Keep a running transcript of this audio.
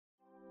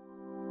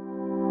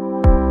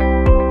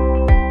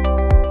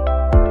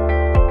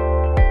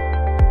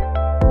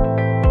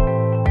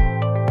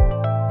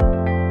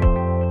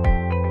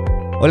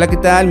Hola, ¿qué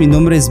tal? Mi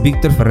nombre es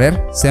Víctor Ferrer.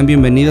 Sean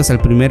bienvenidos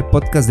al primer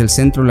podcast del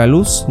Centro La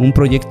Luz, un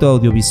proyecto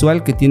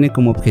audiovisual que tiene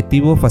como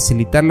objetivo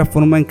facilitar la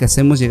forma en que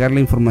hacemos llegar la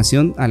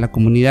información a la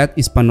comunidad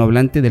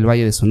hispanohablante del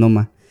Valle de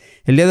Sonoma.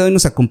 El día de hoy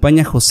nos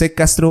acompaña Jose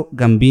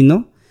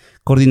Castro-Gambino,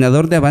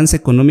 coordinador de avance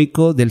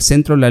económico del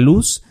Centro La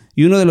Luz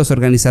y uno de los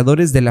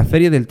organizadores de la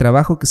Feria del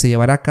Trabajo que se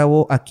llevará a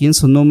cabo aquí en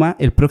Sonoma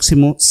el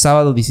próximo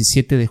sábado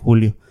 17 de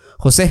julio.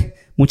 José,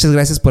 muchas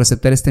gracias por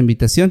aceptar esta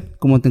invitación.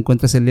 ¿Cómo te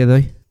encuentras el día de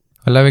hoy?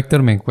 Hola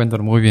Víctor, me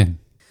encuentro muy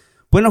bien.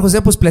 Bueno,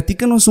 José, pues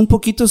platícanos un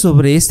poquito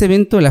sobre este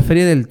evento de la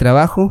Feria del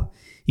Trabajo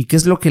y qué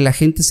es lo que la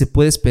gente se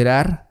puede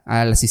esperar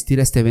al asistir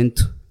a este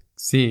evento.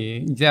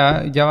 Sí,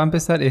 ya va a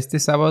empezar este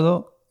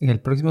sábado, el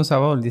próximo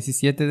sábado, el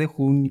 17 de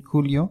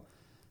julio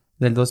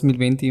del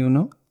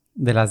 2021,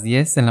 de las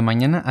 10 de la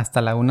mañana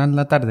hasta la 1 de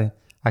la tarde,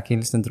 aquí en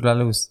el Centro La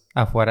Luz,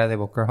 afuera de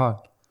Booker Hall.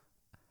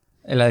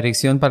 La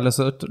dirección para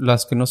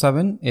los que no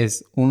saben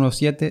es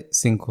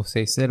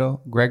 17560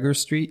 Gregor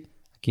Street,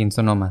 aquí en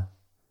Sonoma.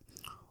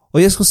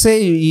 Oye,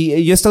 José,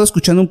 y yo he estado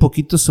escuchando un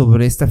poquito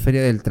sobre esta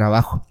Feria del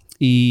Trabajo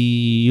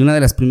y una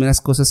de las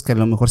primeras cosas que a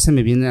lo mejor se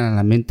me viene a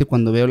la mente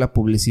cuando veo la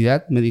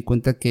publicidad, me di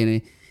cuenta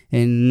que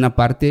en una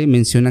parte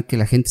menciona que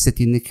la gente se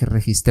tiene que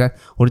registrar.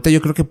 Ahorita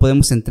yo creo que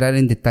podemos entrar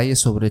en detalles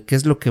sobre qué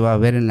es lo que va a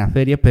haber en la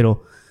feria,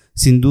 pero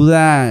sin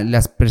duda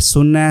las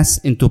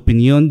personas, en tu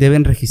opinión,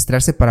 deben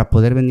registrarse para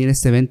poder venir a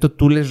este evento.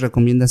 ¿Tú les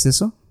recomiendas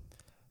eso?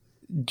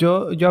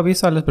 Yo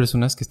aviso a las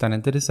personas que están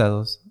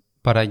interesados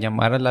para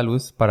llamar a la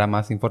luz para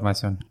más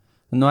información.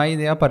 No hay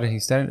idea para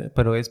registrar,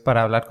 pero es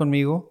para hablar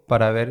conmigo,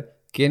 para ver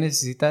qué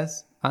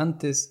necesitas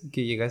antes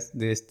que llegas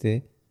de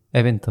este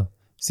evento.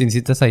 Si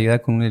necesitas ayuda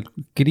con el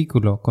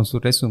currículo, con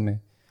su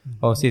resumen,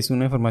 o si es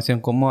una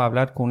información, cómo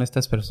hablar con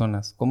estas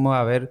personas, cómo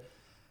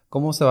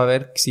se va a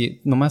ver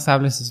si nomás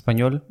hablas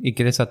español y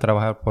quieres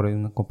trabajar por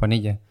una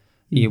compañía.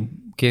 Y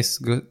qué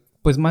es,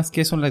 pues más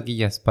que son las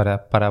guías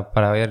para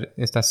ver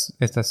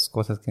estas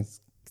cosas que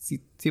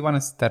sí van a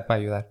necesitar para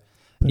ayudar.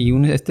 Y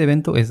este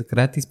evento es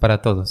gratis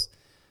para todos.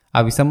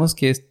 Avisamos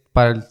que es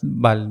para el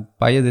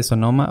Valle de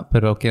Sonoma,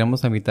 pero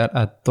queremos invitar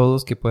a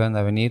todos que puedan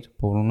venir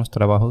por unos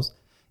trabajos.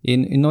 Y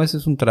no es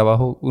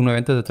un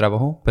evento de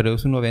trabajo, pero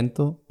es un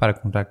evento para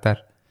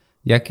contactar.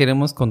 Ya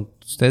queremos, cuando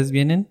ustedes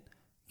vienen,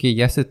 que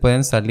ya se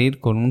pueden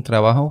salir con un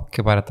trabajo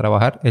que para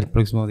trabajar el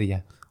próximo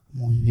día.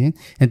 Muy bien.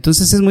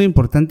 Entonces es muy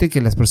importante que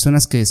las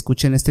personas que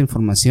escuchen esta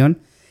información,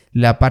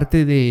 la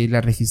parte de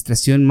la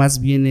registración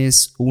más bien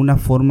es una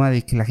forma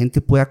de que la gente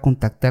pueda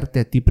contactarte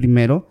a ti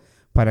primero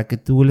para que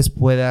tú les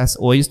puedas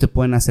o ellos te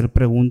puedan hacer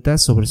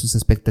preguntas sobre sus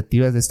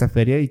expectativas de esta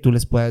feria y tú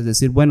les puedas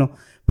decir, bueno,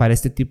 para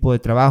este tipo de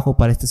trabajo,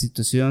 para esta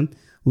situación,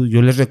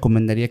 yo les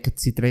recomendaría que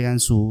sí traigan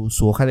su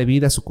hoja de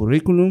vida, su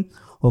currículum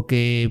o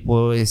que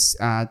pues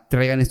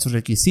traigan estos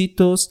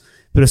requisitos,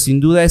 pero sin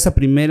duda ese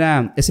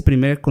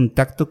primer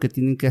contacto que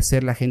tienen que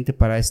hacer la gente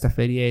para esta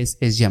feria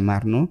es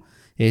llamar, ¿no?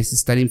 Es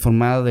estar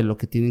informado de lo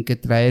que tienen que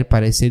traer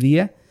para ese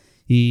día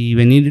y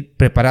venir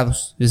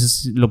preparados.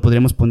 Eso lo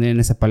podríamos poner en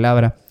esa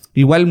palabra.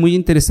 Igual muy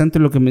interesante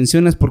lo que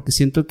mencionas porque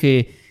siento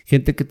que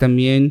gente que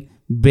también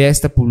vea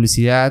esta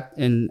publicidad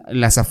en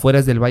las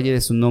afueras del Valle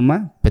de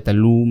Sonoma,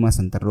 Petaluma,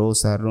 Santa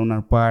Rosa,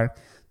 Ronald Park,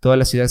 todas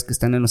las ciudades que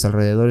están en los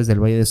alrededores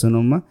del Valle de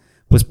Sonoma,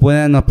 pues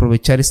puedan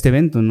aprovechar este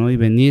evento, ¿no? Y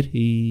venir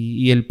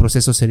y el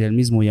proceso sería el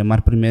mismo,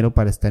 llamar primero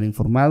para estar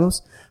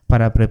informados,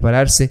 para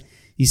prepararse.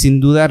 Y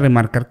sin duda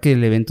remarcar que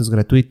el evento es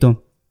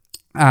gratuito.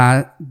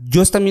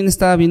 Yo también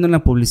estaba viendo en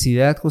la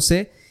publicidad,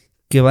 José,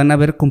 que van a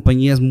haber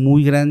compañías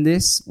muy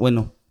grandes,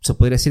 bueno, se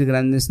podría decir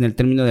grandes en el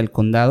término del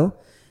condado,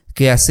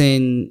 que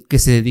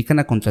se dedican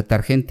a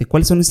contratar gente.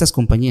 ¿Cuáles son estas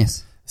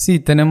compañías? Sí,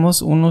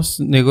 tenemos unos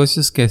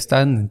negocios que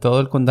están en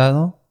todo el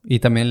condado y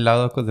también al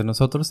lado de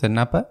nosotros, en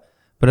Napa,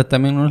 pero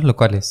también unos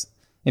locales.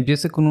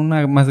 Empiezo con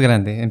una más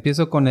grande.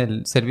 Empiezo con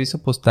el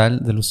Servicio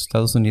Postal de los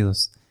Estados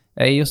Unidos.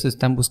 Ellos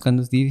están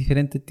buscando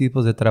diferentes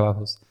tipos de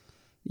trabajos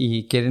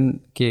y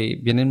quieren que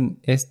vienen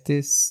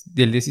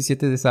del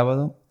 17 de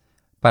sábado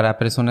para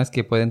personas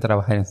que pueden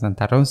trabajar en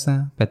Santa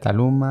Rosa,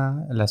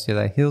 Petaluma, en la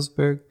ciudad de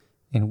Hillsburg,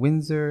 en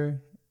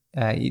Windsor,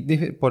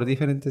 por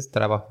diferentes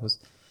trabajos.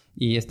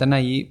 Y están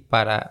ahí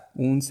para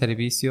un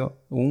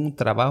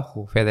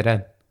trabajo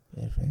federal.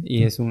 Perfecto.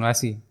 Y es uno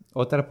así.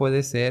 Otra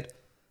puede ser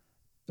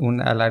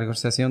la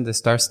organización de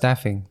Star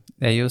Staffing.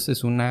 Ellos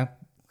es una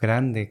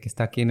grande que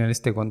está aquí en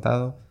este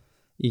condado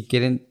y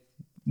quieren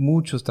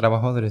muchos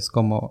trabajadores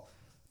como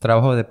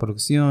trabajo de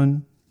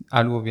producción,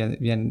 algo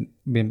bien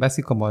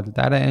básico como el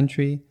data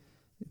entry,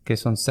 que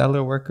son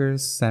seller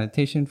workers,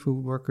 sanitation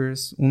food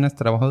workers, unos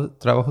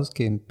trabajos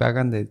que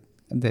pagan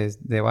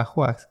de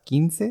bajo a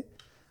 15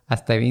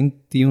 hasta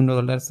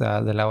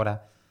 $21 de la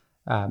hora.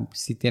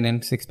 Si tienen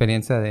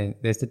experiencia de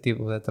este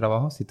tipo de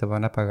trabajo, si te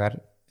van a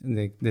pagar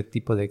de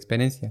tipo de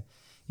experiencia.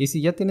 Y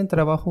si ya tienen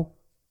trabajo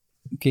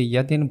que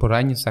ya tienen por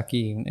años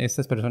aquí,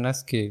 estas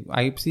personas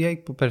hay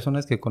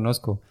personas que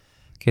conozco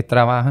que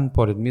trabajan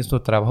por el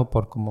mismo trabajo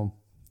por como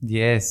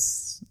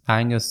 10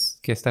 años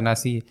que están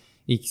así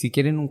y si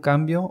quieren un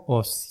cambio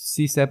o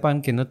si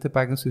sepan que no te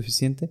pagan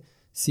suficiente,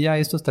 sí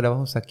hay estos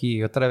trabajos aquí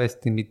y otra vez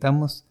te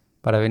invitamos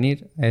para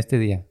venir a este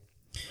día.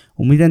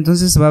 O mira,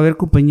 entonces va a haber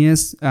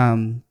compañías,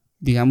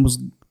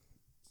 digamos,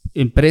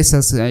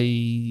 empresas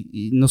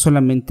y no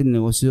solamente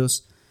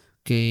negocios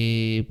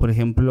que, por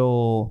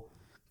ejemplo,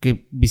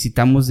 que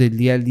visitamos del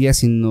día al día,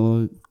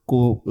 sino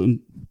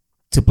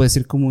se puede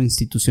decir como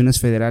instituciones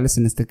federales,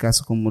 en este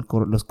caso como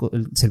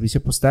el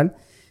servicio postal.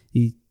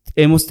 Y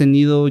hemos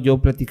tenido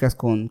pláticas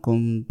con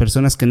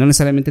personas que no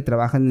necesariamente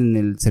trabajan en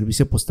el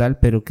servicio postal,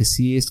 pero que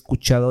sí he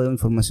escuchado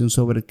información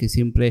sobre que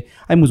siempre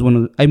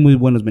hay muy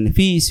buenos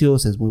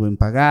beneficios, es muy buen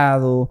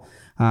pagado,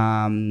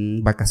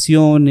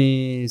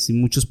 vacaciones y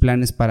muchos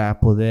planes para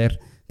poder,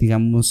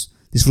 digamos,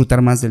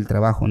 disfrutar más del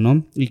trabajo,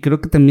 ¿no? Y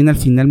creo que también al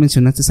final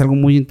mencionaste algo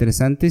muy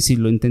interesante. Si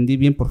lo entendí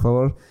bien, por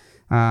favor,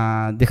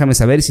 déjame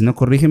saber, y si no,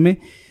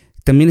 corrígeme.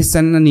 También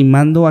están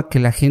animando a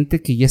que la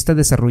gente que ya está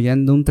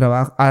desarrollando un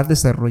trabajo, ha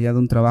desarrollado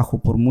un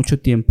trabajo por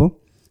mucho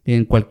tiempo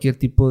en cualquier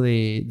tipo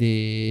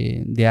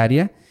de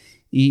área,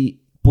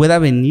 y pueda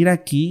venir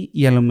aquí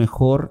y a lo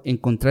mejor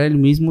encontrar el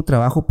mismo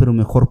trabajo pero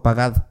mejor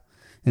pagado.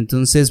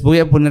 Entonces voy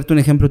a ponerte un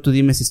ejemplo, tú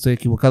dime si estoy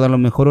equivocado. A lo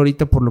mejor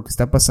ahorita, por lo que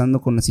está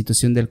pasando con la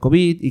situación del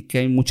COVID y que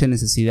hay mucha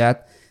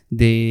necesidad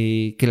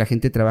de que la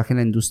gente trabaje en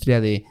la industria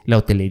de la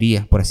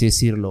hotelería, por así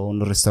decirlo, o en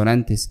los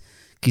restaurantes.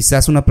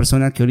 Quizás una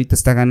persona que ahorita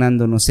está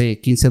ganando, no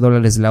sé,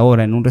 $15 la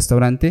hora en un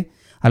restaurante,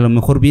 a lo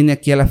mejor viene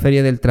aquí a la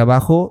Feria del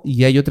Trabajo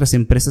y hay otras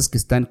empresas que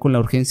están con la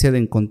urgencia de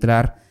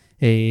encontrar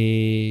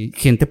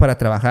gente para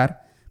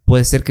trabajar.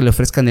 Puede ser que le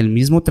ofrezcan el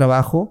mismo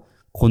trabajo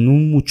con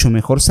un mucho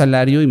mejor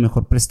salario y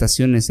mejor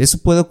prestaciones.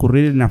 ¿Eso puede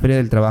ocurrir en la Feria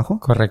del Trabajo?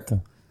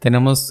 Correcto.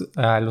 Tenemos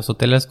los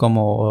hoteles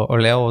como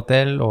Oleo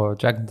Hotel o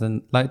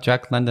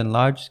Jack London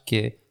Lodge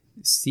que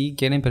sí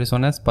quieren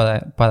personas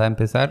para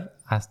empezar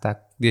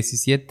hasta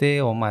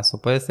 17 o más.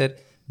 O puede ser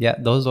ya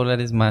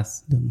 $2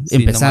 más.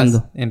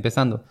 Empezando.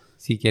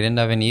 Si quieren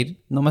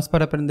venir nomás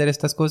para aprender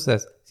estas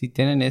cosas. Si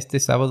tienen este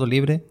sábado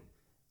libre,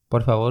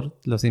 por favor,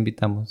 los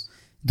invitamos.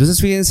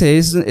 Entonces, fíjense,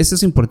 eso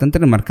es importante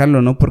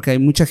remarcarlo, ¿no? Porque hay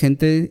mucha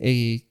gente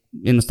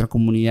en nuestra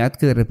comunidad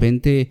que de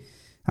repente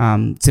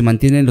se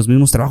mantienen en los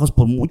mismos trabajos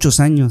por muchos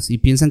años y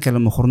piensan que a lo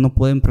mejor no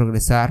pueden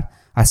progresar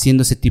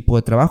haciendo ese tipo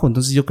de trabajo.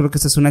 Entonces, yo creo que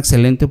esta es una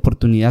excelente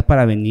oportunidad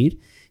para venir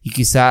y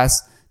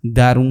quizás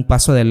dar un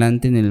paso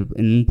adelante en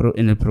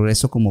el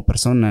progreso como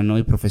persona, ¿no?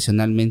 Y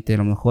profesionalmente, a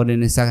lo mejor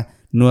en esa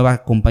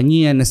nueva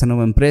compañía, en esa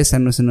nueva empresa,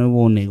 en ese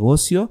nuevo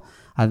negocio.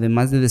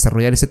 Además de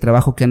desarrollar ese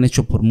trabajo que han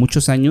hecho por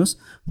muchos años,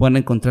 puedan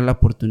encontrar la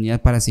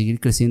oportunidad para seguir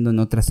creciendo en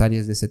otras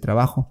áreas de ese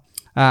trabajo.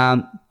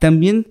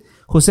 También,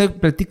 José,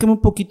 platícame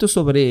un poquito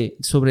sobre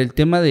el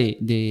tema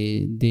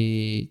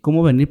de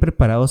cómo venir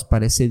preparados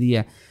para ese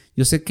día.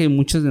 Yo sé que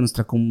mucha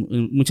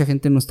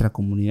gente en nuestra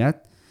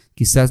comunidad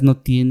quizás no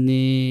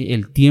tiene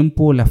el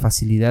tiempo o la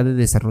facilidad de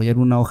desarrollar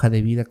una hoja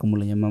de vida, como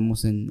la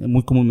llamamos,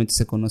 muy comúnmente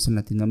se conoce en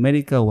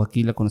Latinoamérica, o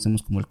aquí la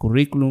conocemos como el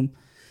currículum.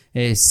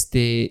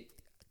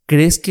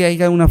 ¿Crees que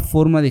haya una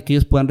forma de que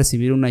ellos puedan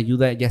recibir una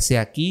ayuda, ya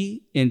sea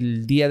aquí, en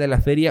el día de la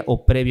feria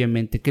o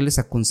previamente? ¿Qué les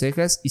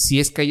aconsejas? Y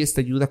si es que hay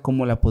esta ayuda,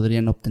 ¿cómo la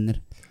podrían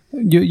obtener?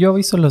 Yo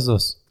aviso los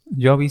dos.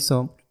 Yo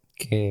aviso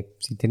que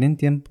si tienen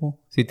tiempo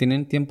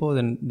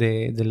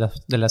de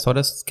las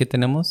horas que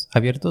tenemos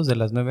abiertos, de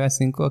las 9 a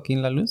 5 aquí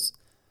en La Luz,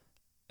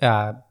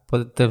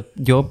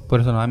 yo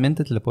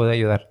personalmente te le puedo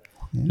ayudar.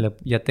 Okay.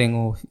 Ya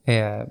tengo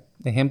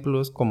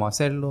ejemplos, cómo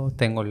hacerlo,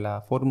 tengo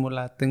la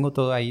fórmula, tengo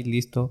todo ahí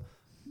listo.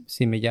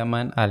 Si me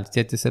llaman al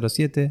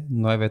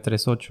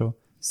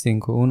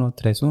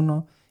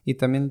 707-938-5131, y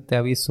también te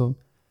aviso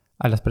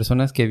a las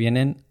personas que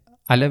vienen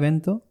al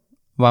evento,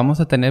 vamos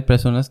a tener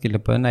personas que le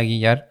pueden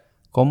guiar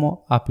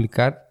cómo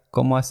aplicar,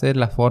 cómo hacer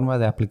la forma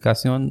de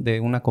aplicación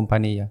de una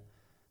compañía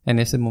en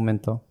ese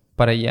momento,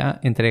 para ya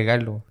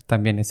entregarlo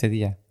también ese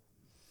día.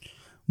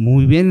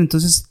 Muy bien,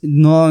 entonces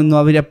no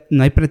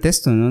hay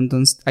pretexto, ¿no?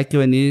 Entonces hay que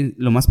venir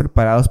lo más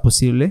preparados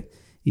posible,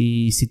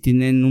 y si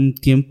tienen un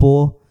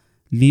tiempo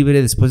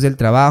libre después del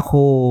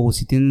trabajo, o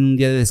si tienen un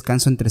día de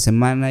descanso entre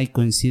semana y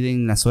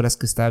coinciden las horas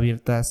que está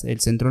abiertas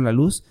el Centro La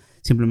Luz,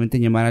 simplemente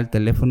llamar al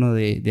teléfono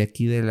de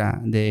aquí de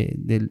la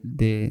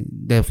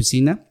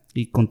oficina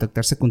y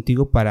contactarse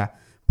contigo para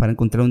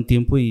encontrar un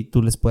tiempo y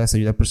tú les puedas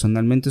ayudar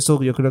personalmente.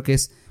 Eso yo creo que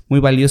es muy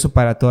valioso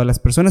para todas las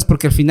personas,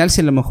 porque al final,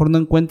 si a lo mejor no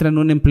encuentran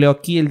un empleo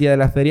aquí el día de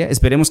la feria,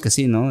 esperemos que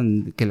sí, ¿no?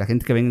 Que la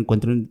gente que venga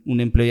encuentre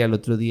un empleo ya al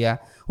otro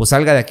día, o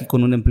salga de aquí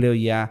con un empleo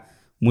ya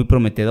muy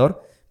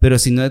prometedor. Pero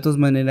si no, de todas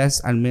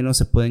maneras, al menos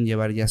se pueden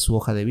llevar ya su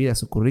hoja de vida,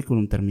 su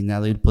currículum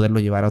terminado, y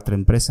poderlo llevar a otra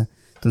empresa.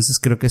 Entonces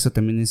creo que eso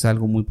también es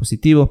algo muy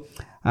positivo.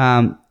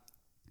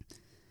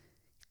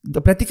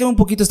 Platícame un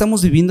poquito.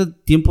 Estamos viviendo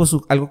tiempos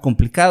algo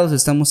complicados,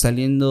 estamos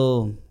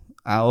saliendo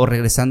o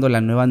regresando a la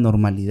nueva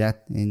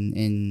normalidad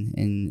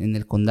en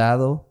el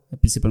condado,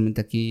 principalmente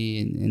aquí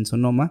en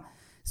Sonoma.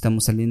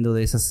 Estamos saliendo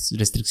de esas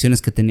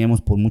restricciones que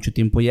teníamos por mucho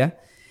tiempo ya,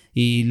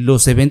 y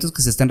los eventos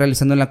que se están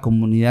realizando en la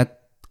comunidad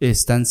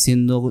están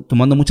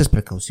tomando muchas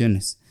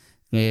precauciones.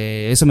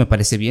 Eso me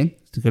parece bien.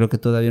 Creo que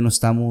todavía no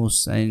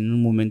estamos en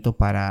un momento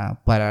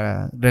para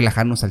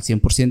relajarnos al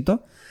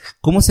 100%.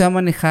 ¿Cómo se va a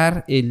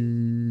manejar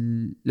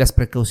las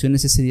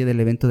precauciones ese día del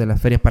evento de la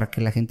feria para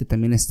que la gente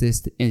también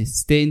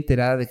esté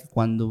enterada de que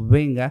cuando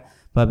venga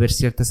va a haber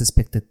ciertas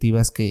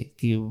expectativas que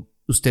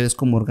ustedes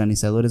como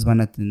organizadores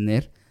van a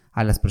tener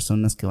a las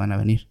personas que van a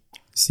venir?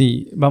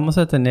 Sí, vamos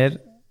a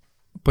tener,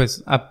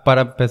 pues,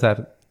 para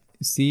empezar,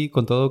 sí,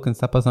 con todo lo que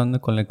está pasando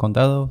con el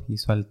condado y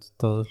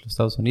todos los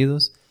Estados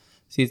Unidos,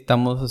 sí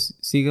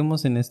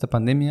seguimos en esta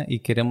pandemia y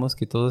queremos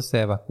que todos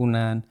se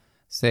vacunan,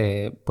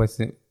 se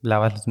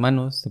lavan las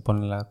manos, se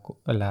ponen la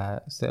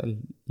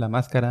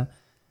máscara,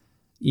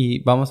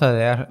 y vamos a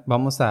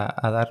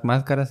dar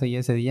máscaras ahí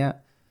ese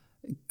día,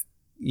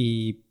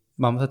 y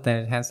vamos a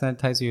tener hand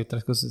sanitizer y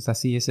otras cosas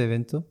así ese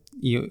evento,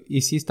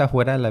 y sí está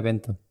fuera del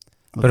evento.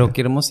 Okay. Pero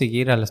queremos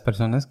seguir a las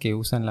personas que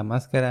usan la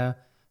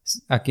máscara.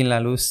 Aquí en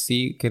La Luz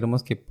sí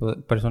queremos que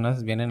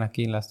personas vienen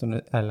aquí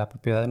a la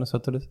propiedad de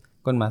nosotros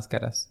con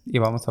máscaras, y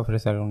vamos a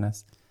ofrecer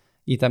unas.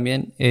 Y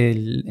también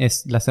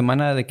es la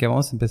semana de que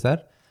vamos a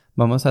empezar,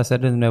 vamos a hacer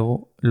de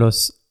nuevo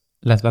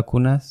las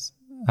vacunas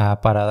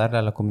para dar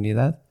a la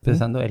comunidad,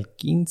 empezando el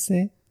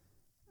 15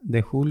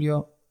 de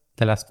julio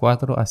de las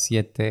 4 a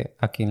 7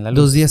 aquí en La Luz.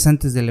 2 días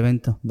antes del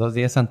evento. 2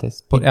 días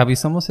antes.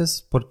 Avisamos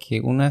es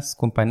porque unas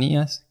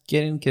compañías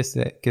quieren que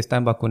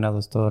están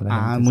vacunados todos los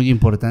gente. Muy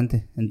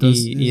importante.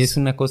 Entonces, y es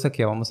una cosa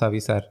que vamos a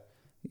avisar,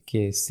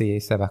 que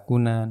si se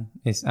vacunan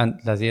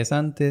las días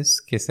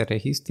antes, que se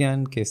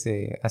registran,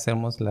 que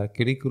hacemos el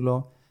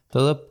currículo,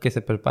 todo que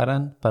se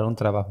preparan para un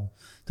trabajo.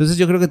 Entonces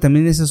yo creo que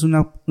también esa es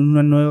una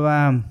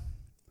nueva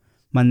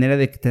manera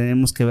de que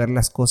tenemos que ver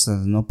las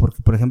cosas, ¿no?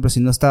 Porque, por ejemplo, si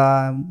no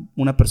está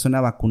una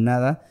persona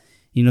vacunada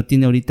y no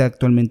tiene ahorita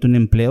actualmente un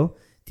empleo,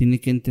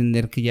 tiene que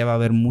entender que ya va a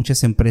haber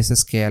muchas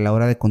empresas que a la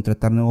hora de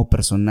contratar nuevo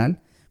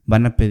personal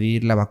van a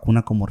pedir la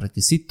vacuna como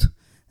requisito.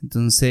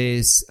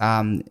 Entonces,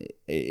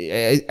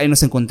 ahí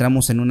nos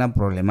encontramos en una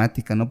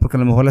problemática, ¿no? Porque a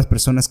lo mejor las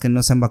personas que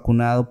no se han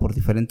vacunado por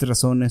diferentes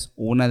razones,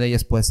 una de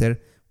ellas puede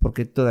ser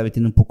porque todavía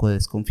tiene un poco de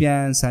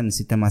desconfianza,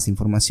 necesita más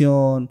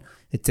información,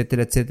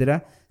 etcétera,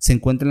 etcétera, se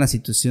encuentra en la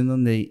situación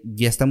donde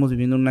ya estamos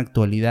viviendo una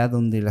actualidad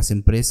donde las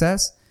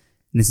empresas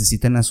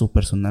necesitan a su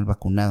personal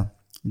vacunado.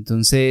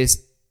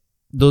 Entonces,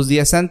 2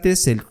 días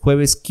antes, el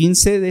jueves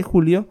 15 de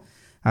julio,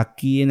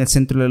 aquí en el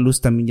Centro La Luz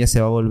también ya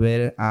se va a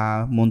volver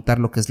a montar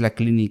lo que es la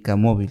clínica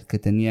móvil que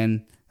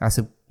tenían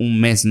hace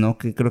un mes, ¿no?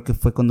 Que creo que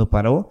fue cuando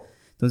paró.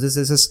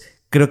 Entonces,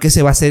 creo que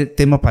ese va a ser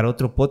tema para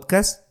otro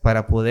podcast,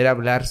 para poder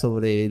hablar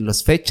sobre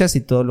las fechas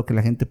y todo lo que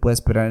la gente pueda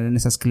esperar en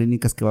esas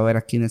clínicas que va a haber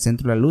aquí en el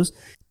Centro La Luz.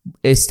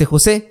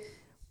 José,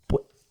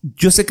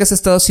 yo sé que has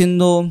estado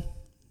haciendo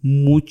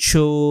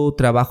mucho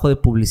trabajo de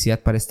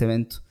publicidad para este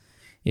evento.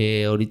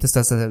 Ahorita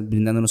estás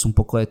brindándonos un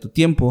poco de tu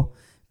tiempo,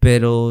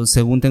 pero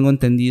según tengo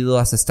entendido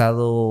has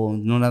estado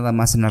no nada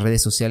más en las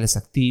redes sociales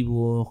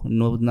activo,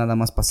 no nada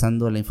más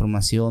pasando la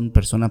información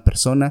persona a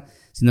persona,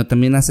 sino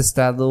también has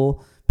estado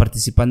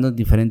participando en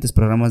diferentes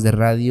programas de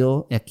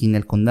radio aquí en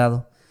el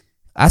condado.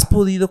 ¿Has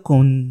podido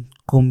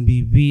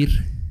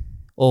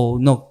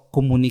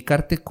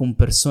comunicarte con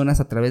personas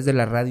a través de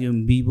la radio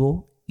en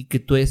vivo y que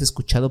tú hayas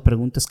escuchado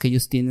preguntas que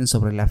ellos tienen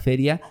sobre la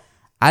feria?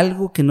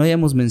 Algo que no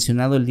hayamos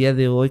mencionado el día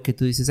de hoy, que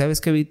tú dices,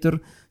 ¿sabes qué,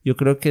 Víctor? Yo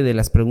creo que de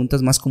las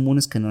preguntas más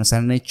comunes que nos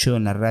han hecho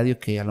en la radio,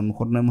 que a lo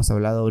mejor no hemos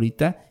hablado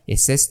ahorita,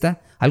 es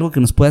esta. Algo que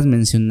nos puedas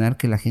mencionar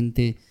que la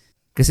gente,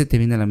 ¿qué se te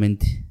viene a la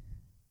mente?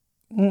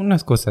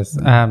 Unas cosas.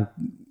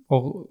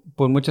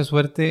 Por mucha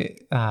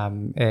suerte,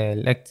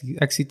 el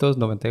Éxitos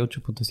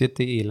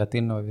 98.7 y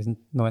Latino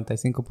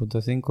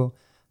 95.5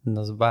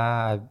 nos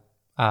va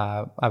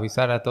a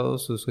avisar a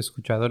todos sus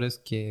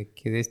escuchadores que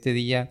de este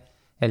día,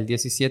 el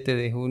 17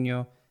 de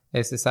junio,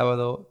 este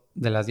sábado,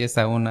 de las 10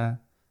 a 1,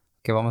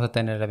 que vamos a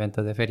tener el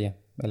evento de feria,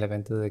 el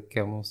evento de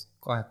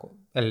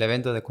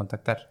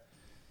contactar.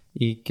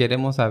 Y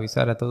queremos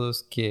avisar a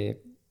todos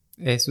que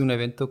es un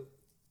evento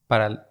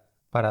para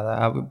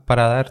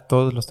dar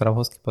todos los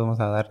trabajos que podemos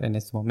dar en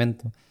este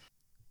momento.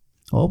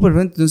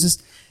 Perfecto.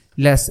 Entonces,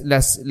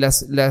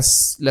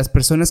 las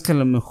personas que a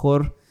lo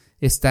mejor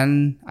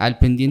están al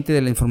pendiente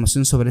de la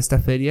información sobre esta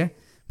feria,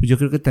 pues yo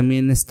creo que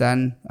también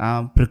están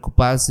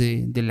preocupadas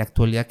de la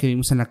actualidad que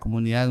vivimos en la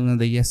comunidad. Una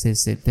de ellas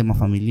es el tema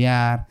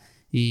familiar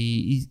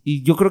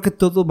y yo creo que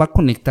todo va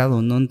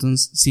conectado, ¿no?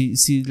 Entonces,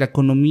 si la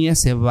economía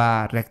se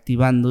va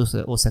reactivando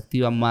o se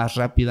activa más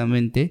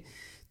rápidamente,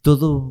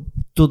 todo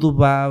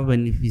va a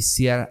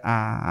beneficiar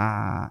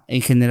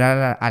en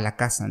general a la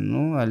casa,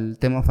 ¿no? Al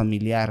tema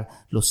familiar,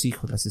 los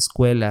hijos, las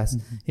escuelas,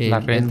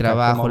 el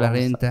trabajo, la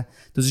renta.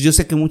 Entonces yo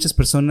sé que muchas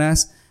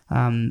personas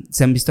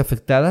se han visto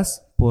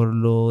afectadas por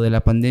lo de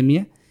la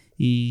pandemia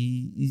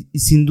y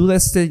sin duda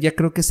ya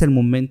creo que es el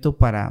momento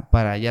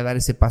para ya dar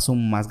ese paso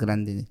más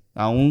grande.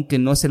 Aunque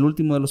no es el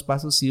último de los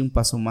pasos, sí un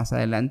paso más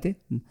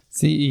adelante.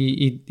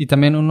 Sí, y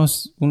también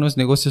unos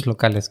negocios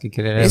locales que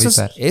quería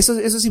revisar. Eso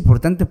es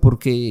importante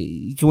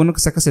porque qué bueno que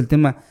sacas el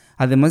tema.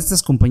 Además de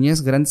estas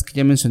compañías grandes que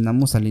ya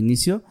mencionamos al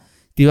inicio,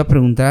 te iba a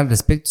preguntar al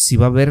respecto si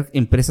va a haber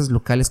empresas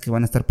locales que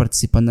van a estar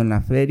participando en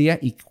la feria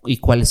y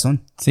cuáles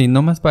son. Sí,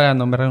 nomás para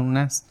nombrar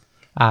unas.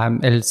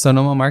 El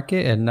Sonoma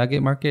Market, el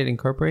Nugget Market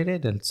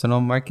Incorporated, el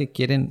Sonoma Market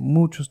quieren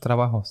muchos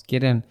trabajos.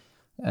 Quieren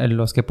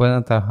los que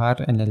puedan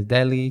trabajar en el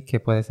deli, que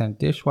pueden ser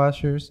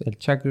dishwashers, el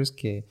checkers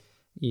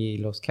y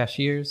los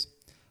cashiers.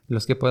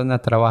 Los que puedan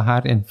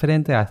trabajar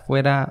enfrente,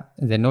 afuera,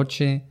 de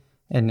noche,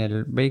 en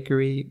el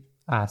bakery,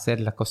 a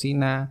hacer la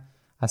cocina,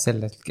 hacer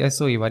el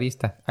queso y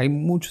barista. Hay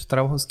muchos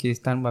trabajos que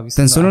están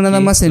avisando. Tan solo nada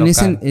más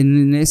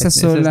en esa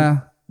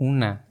sola...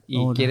 Una.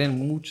 Y quieren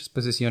muchas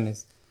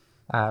posiciones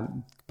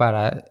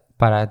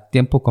para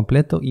tiempo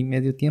completo y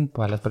medio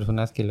tiempo a las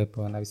personas que le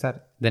puedan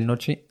avisar. De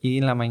noche y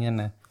en la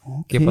mañana.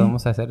 Okay. Que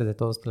podemos hacer de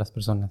todas las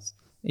personas.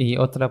 Y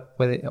otra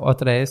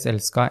es el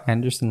Scott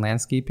Anderson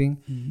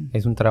Landscaping. Uh-huh.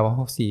 Es un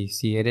trabajo,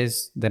 si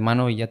eres de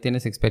mano y ya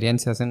tienes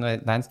experiencia haciendo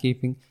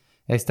landscaping,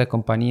 esta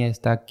compañía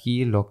está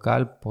aquí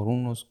local por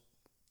unos,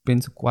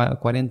 pienso,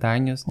 40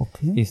 años.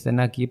 Okay. Y están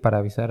aquí para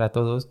avisar a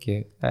todos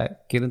que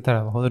quieren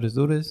trabajadores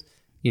duros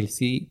y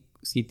si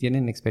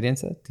tienen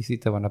experiencia, sí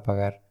te van a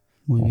pagar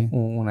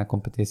una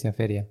competencia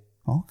feria.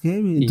 Ok,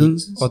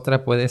 entonces... Y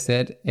otra puede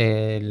ser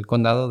el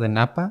condado de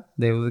Napa,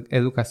 de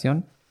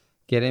educación.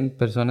 Quieren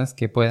personas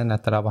que puedan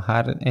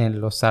trabajar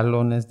en los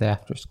salones de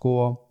after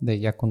school, de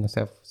ya cuando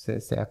se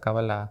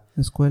acaba la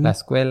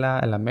escuela,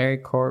 el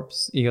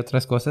AmeriCorps y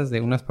otras cosas,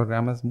 de unos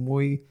programas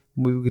muy,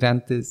 muy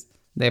grandes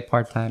de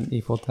part-time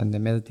y full-time, de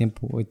medio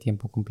tiempo y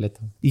tiempo completo.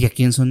 ¿Y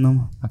aquí en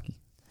Sonoma? Aquí.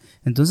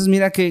 Entonces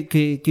mira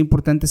qué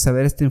importante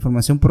saber esta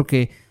información,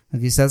 porque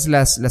quizás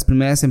las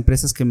primeras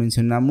empresas que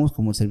mencionamos,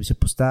 como el servicio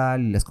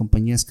postal y las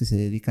compañías que se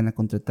dedican a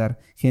contratar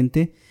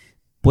gente,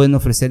 pueden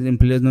ofrecer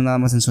empleos no nada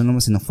más en Sonoma,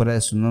 sino fuera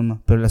de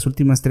Sonoma. Pero las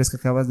últimas 3 que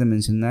acabas de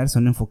mencionar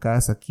son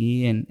enfocadas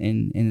aquí en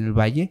el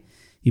Valle.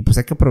 Y pues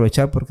hay que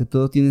aprovechar porque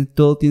todo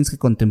tienes que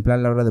contemplar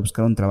a la hora de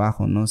buscar un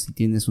trabajo, ¿no? Si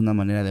tienes una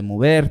manera de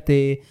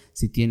moverte,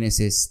 si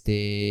tienes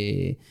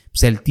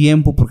pues el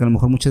tiempo, porque a lo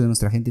mejor mucha de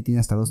nuestra gente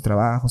tiene hasta 2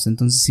 trabajos.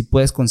 Entonces si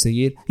puedes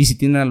conseguir, y si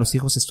tienen a los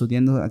hijos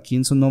estudiando aquí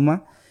en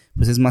Sonoma,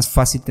 pues es más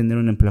fácil tener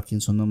un empleo aquí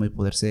en Sonoma y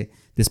poderse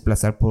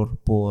desplazar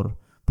por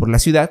la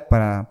ciudad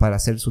para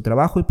hacer su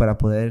trabajo y para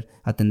poder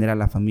atender a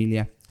la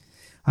familia.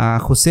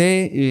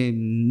 José,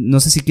 no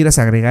sé si quieras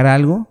agregar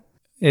algo.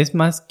 Es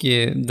más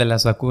que de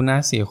las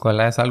vacunas y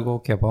ojalá es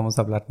algo que podamos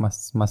hablar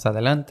más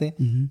adelante.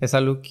 Uh-huh. Es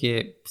algo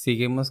que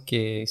seguimos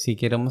que si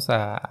queremos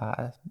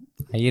a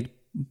ir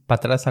para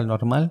atrás al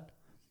normal,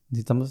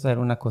 necesitamos hacer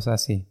una cosa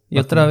así. Y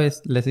otra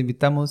vez les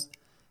invitamos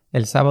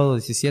el sábado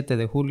 17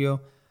 de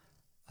julio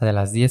de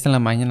las 10 de la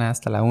mañana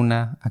hasta la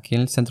 1 aquí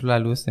en el Centro La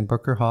Luz en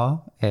Booker Hall,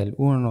 el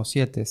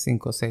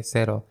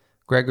 17560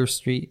 Gregor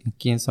Street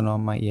aquí en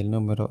Sonoma y el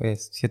número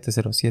es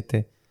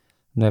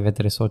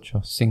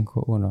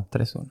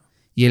 707-938-5131.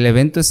 Y el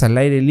evento es al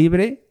aire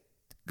libre,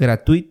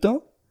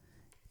 gratuito,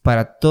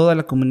 para toda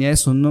la comunidad de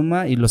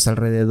Sonoma y los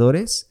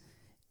alrededores,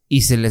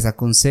 y se les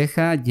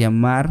aconseja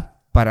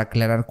llamar para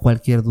aclarar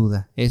cualquier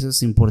duda. Eso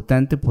es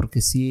importante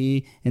porque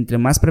si entre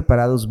más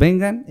preparados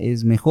vengan,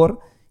 es mejor.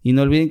 Y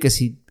no olviden que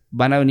si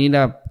van a venir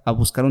a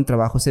buscar un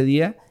trabajo ese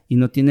día y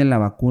no tienen la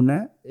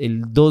vacuna,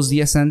 2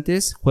 días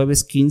antes,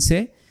 jueves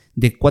 15,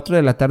 de 4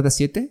 de la tarde a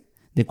 7,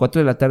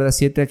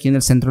 aquí en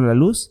el Centro La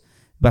Luz,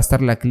 va a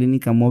estar la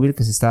clínica móvil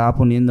que se estaba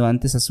poniendo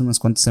antes, hace unas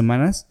cuantas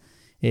semanas.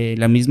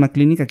 La misma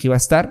clínica que iba a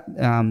estar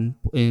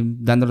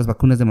dando las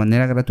vacunas de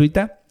manera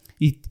gratuita.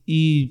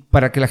 Y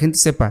para que la gente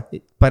sepa,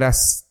 para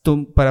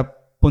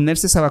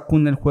ponerse esa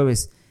vacuna el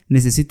jueves,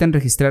 ¿necesitan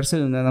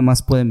registrarse o nada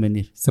más pueden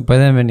venir? Se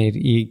pueden venir.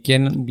 Y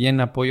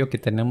bien apoyo que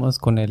tenemos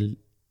con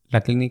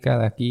la clínica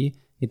de aquí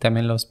y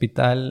también el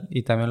hospital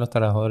y también los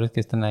trabajadores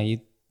que están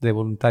ahí de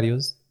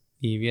voluntarios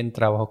y bien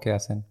trabajo que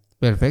hacen.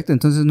 Perfecto,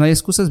 entonces no hay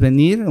excusas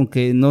venir,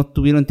 aunque no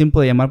tuvieron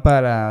tiempo de llamar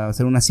para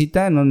hacer una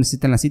cita, no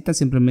necesitan la cita,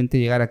 simplemente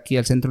llegar aquí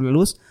al Centro La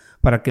Luz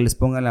para que les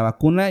pongan la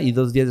vacuna y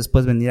 2 días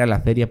después venir a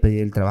la feria a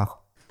pedir el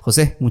trabajo.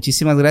 José,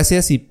 muchísimas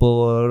gracias y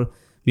por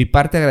mi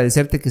parte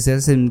agradecerte que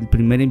seas el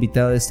primer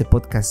invitado de este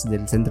podcast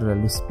del Centro La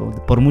Luz,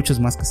 por muchos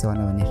más que se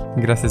van a venir.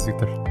 Gracias,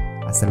 Víctor.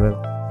 Hasta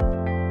luego.